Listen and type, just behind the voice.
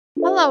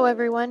Hello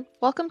everyone,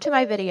 welcome to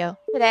my video.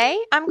 Today,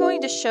 I'm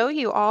going to show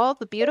you all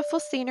the beautiful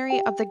scenery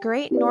of the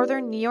great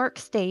northern New York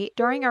State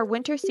during our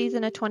winter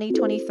season of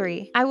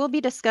 2023. I will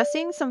be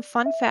discussing some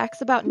fun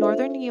facts about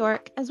northern New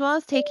York, as well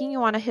as taking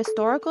you on a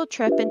historical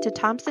trip into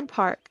Thompson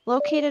Park,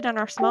 located in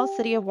our small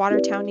city of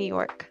Watertown, New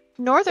York.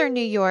 Northern New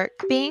York,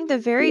 being the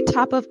very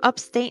top of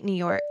upstate New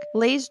York,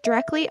 lays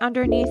directly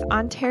underneath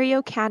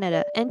Ontario,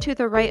 Canada, and to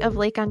the right of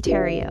Lake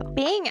Ontario.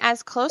 Being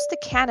as close to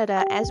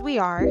Canada as we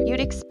are, you'd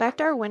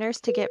expect our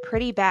winters to get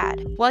pretty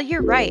bad. Well,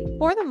 you're right.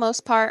 For the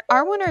most part,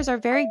 our winters are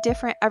very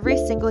different every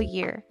single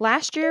year.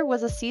 Last year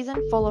was a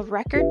season full of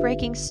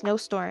record-breaking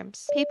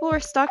snowstorms. People were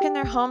stuck in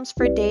their homes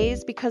for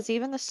days because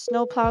even the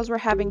snowplows were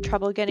having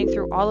trouble getting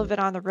through all of it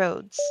on the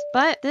roads.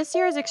 But this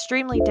year is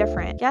extremely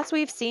different. Yes,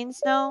 we've seen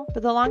snow,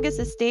 but the longest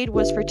it stayed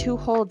was for 2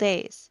 whole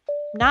days.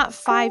 Not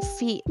 5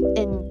 feet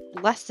in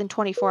less than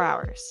 24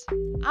 hours.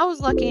 I was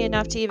lucky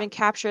enough to even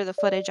capture the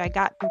footage I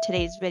got in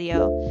today's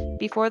video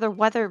before the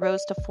weather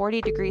rose to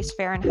 40 degrees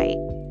Fahrenheit.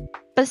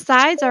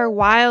 Besides our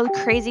wild,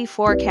 crazy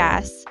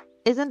forecasts,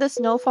 isn't the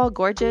snowfall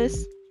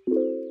gorgeous?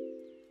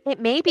 It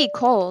may be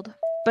cold,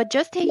 but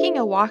just taking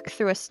a walk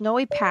through a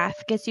snowy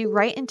path gets you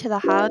right into the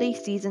holiday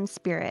season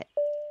spirit.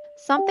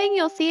 Something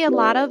you'll see a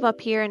lot of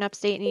up here in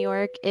upstate New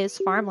York is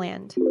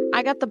farmland.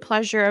 I got the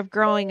pleasure of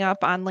growing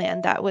up on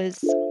land that was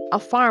a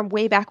farm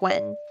way back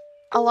when.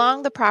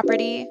 Along the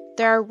property,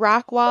 there are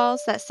rock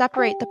walls that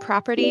separate the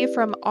property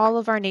from all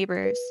of our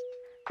neighbors.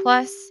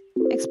 Plus,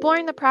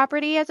 exploring the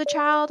property as a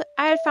child,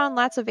 I had found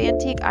lots of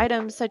antique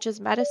items such as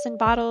medicine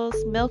bottles,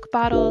 milk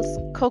bottles,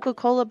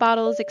 Coca-Cola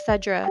bottles,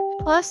 etc.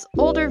 Plus,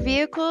 older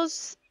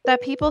vehicles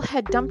that people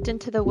had dumped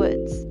into the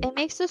woods. It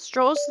makes the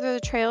strolls through the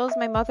trails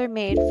my mother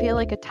made feel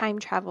like a time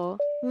travel.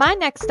 My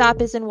next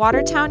stop is in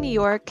Watertown, New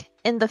York,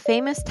 in the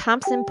famous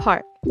Thompson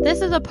Park.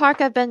 This is a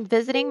park I've been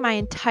visiting my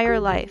entire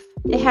life.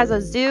 It has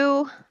a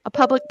zoo, a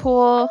public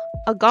pool,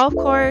 a golf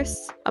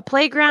course, a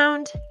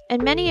playground,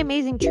 and many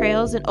amazing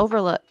trails and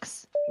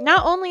overlooks.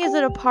 Not only is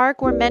it a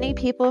park where many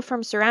people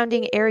from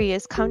surrounding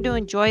areas come to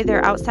enjoy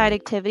their outside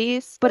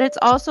activities, but it's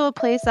also a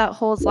place that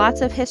holds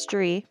lots of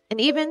history and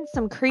even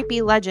some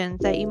creepy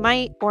legends that you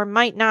might or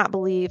might not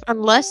believe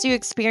unless you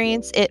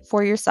experience it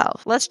for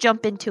yourself. Let's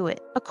jump into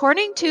it.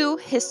 According to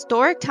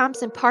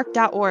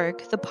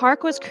historicthompsonpark.org, the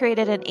park was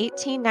created in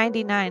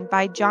 1899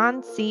 by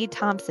John C.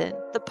 Thompson.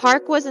 The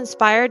park was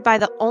inspired by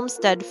the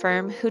Olmsted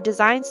firm who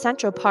designed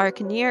Central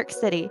Park in New York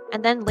City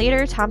and then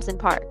later Thompson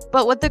Park.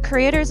 But would the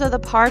creators of the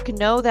park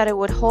know that it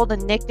would hold a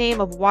nickname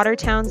of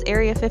Watertown's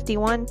Area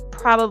 51?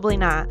 Probably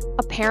not.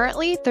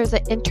 Apparently, there's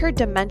an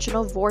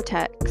interdimensional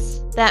vortex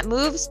that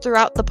moves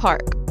throughout the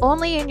park.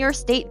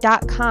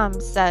 OnlyInYourState.com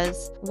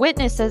says,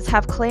 witnesses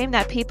have claimed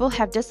that people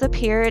have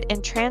disappeared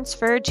and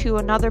transferred to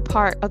another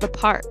part of the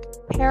park.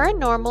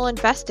 Paranormal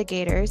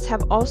investigators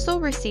have also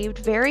received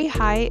very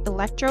high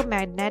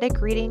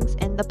electromagnetic readings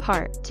in the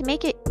park. To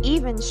make it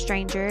even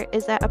stranger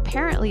is that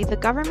apparently the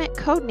government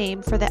code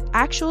name for the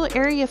actual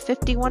Area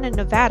 51 in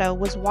Nevada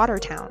was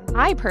Watertown.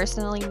 I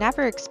personally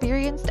never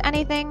experienced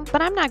anything,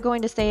 but I'm not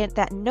going to say it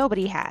that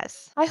nobody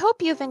has. I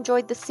hope you've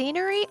enjoyed the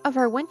scenery of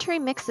our wintry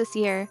mix this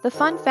year, the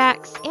fun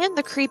facts, and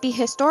the creepy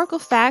historical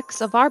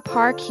facts of our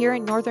park here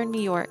in northern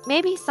New York.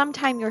 Maybe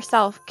sometime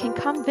yourself can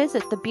come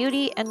visit the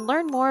beauty and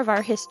learn more of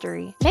our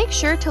history. Make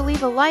sure to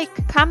leave a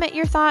like, comment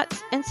your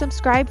thoughts, and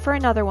subscribe for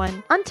another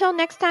one. Until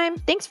next time,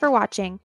 thanks for watching.